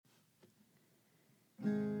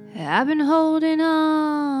I've been holding on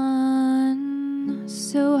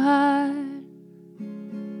so hard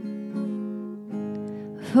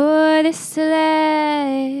for this to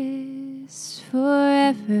last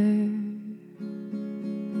forever.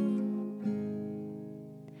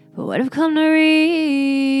 But what I've come to realize,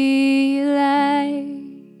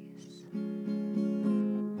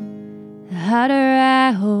 the harder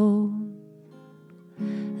I hold,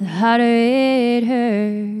 the harder it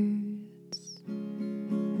hurts.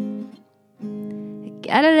 I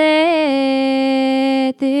gotta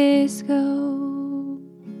let this go.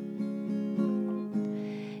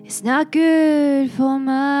 It's not good for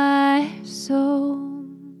my soul.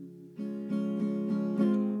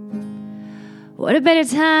 What a better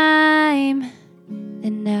time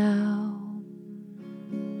than now.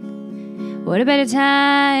 What a better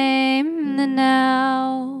time than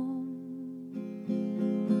now.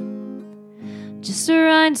 Just to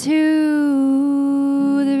run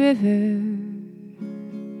to the river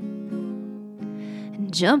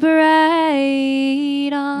and jump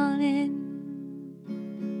right on in.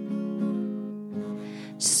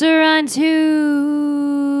 Just to run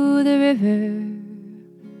to the river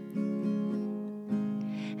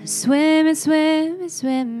and swim and swim and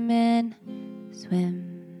swim and swim.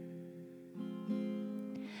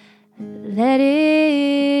 Let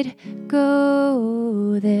it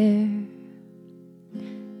go there.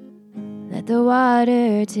 Let the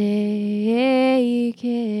water take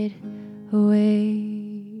it away.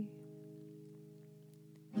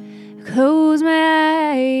 Close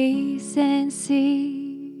my eyes and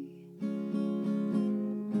see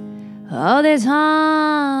all that's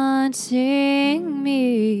haunting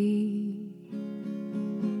me.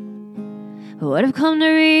 What I've come to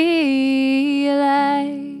realize,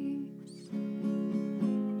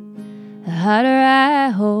 the harder I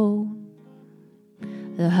hold,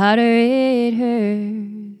 the harder it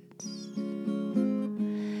hurts.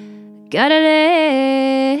 Gotta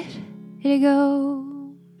let it go.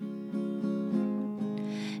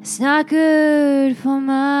 It's not good for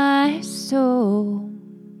my soul.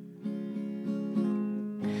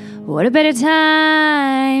 What a better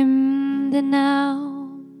time than now.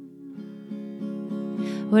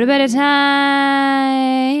 What a better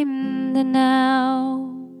time than now.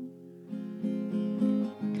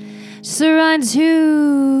 Just to run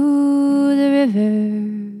to the river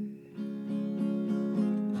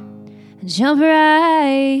and jump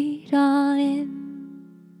right on in.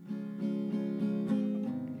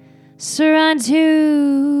 Just to run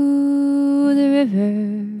to the river,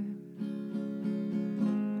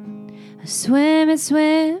 swim and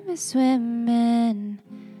swim and swim and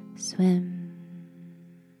swim.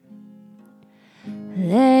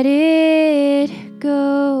 Let it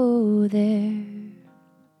go there.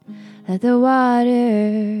 Let the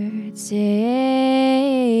water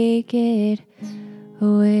take it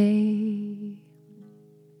away.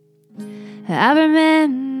 I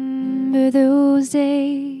remember those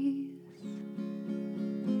days.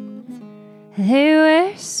 They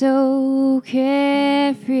were so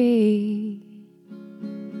carefree.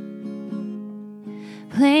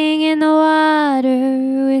 Playing in the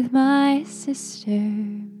water with my sister.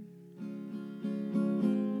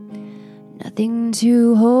 Nothing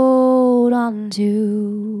to hold on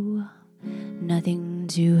to, nothing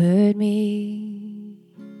to hurt me.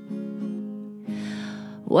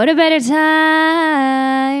 What a better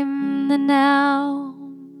time than now.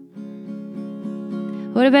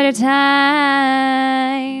 What a better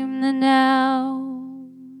time than now.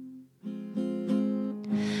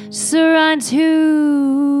 Just to run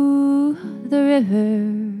to the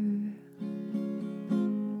river,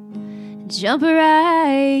 jump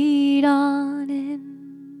right on in.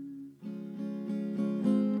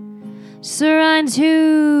 Just to run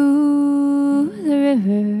to the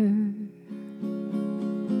river,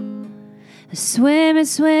 swim and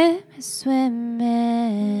swim and swim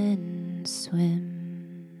and swim.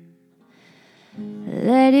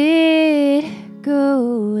 Let it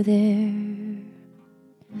go there.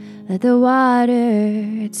 Let the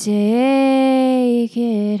water take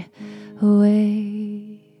it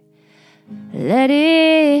away. Let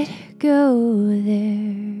it go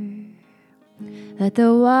there. Let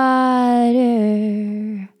the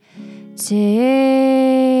water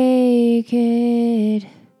take it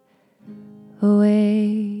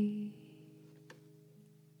away.